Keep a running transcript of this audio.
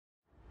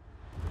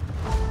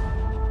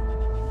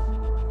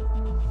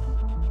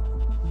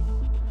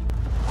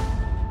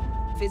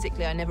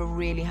physically, I never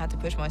really had to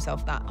push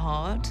myself that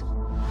hard.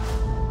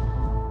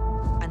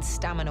 And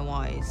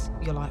stamina-wise,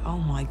 you're like, oh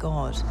my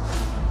God.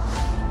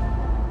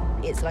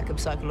 It's like a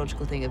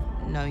psychological thing of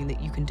knowing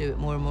that you can do it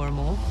more and more and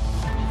more.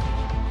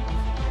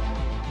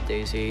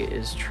 Daisy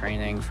is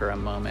training for a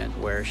moment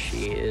where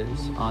she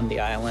is on the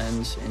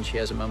islands and she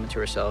has a moment to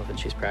herself and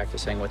she's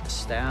practicing with the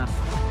staff.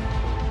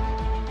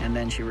 And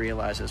then she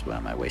realizes, well,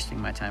 am I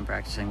wasting my time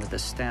practicing with the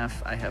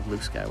staff? I have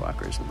Luke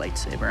Skywalker's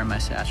lightsaber in my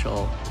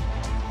satchel.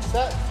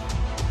 Set.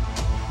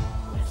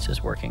 It's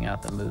just working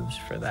out the moves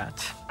for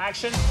that.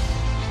 Action.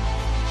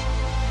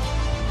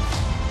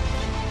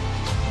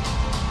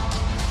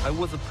 I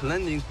was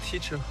planning to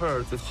teach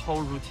her this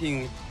whole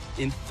routine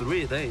in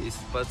 3 days,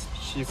 but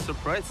she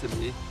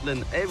surprisingly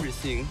learned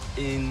everything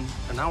in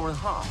an hour and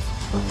a half.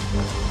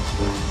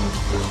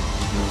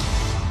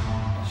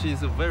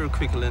 She's a very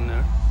quick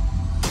learner.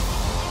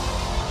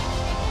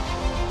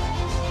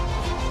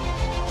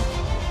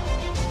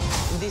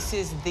 This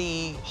is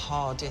the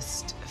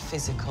hardest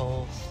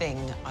physical thing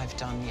I've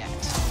done yet.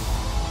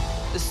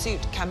 The suit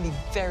can be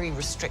very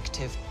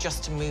restrictive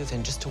just to move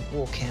in, just to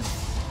walk in.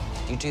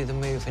 You do the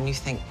move and you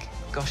think,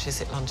 gosh,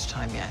 is it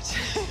lunchtime yet?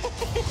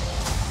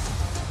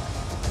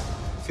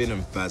 Finn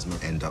and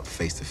Phasma end up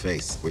face to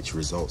face, which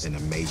results in a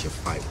major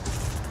fight.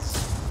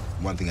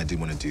 One thing I did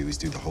want to do is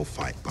do the whole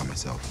fight by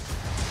myself.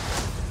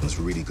 It was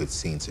a really good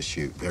scene to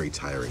shoot, very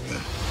tiring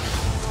though.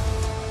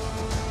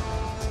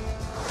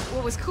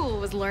 What was cool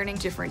was learning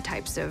different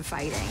types of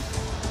fighting.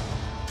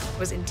 It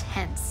was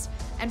intense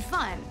and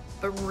fun,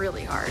 but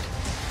really hard.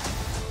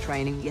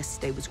 Training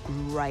yesterday was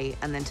great,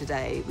 and then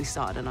today we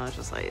started and I was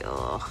just like,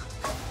 ugh.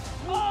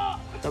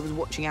 I was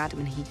watching Adam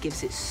and he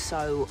gives it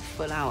so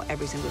full out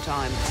every single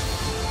time.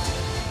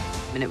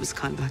 And it was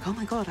kind of like, oh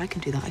my God, I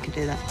can do that, I can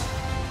do that.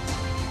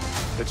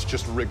 It's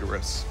just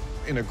rigorous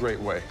in a great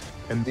way.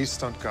 And these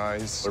stunt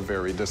guys are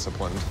very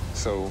disciplined,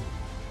 so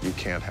you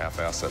can't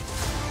half-ass it.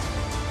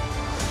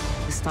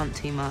 The stunt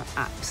team are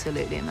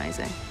absolutely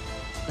amazing.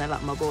 They're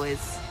like my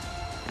boys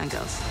and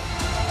girls.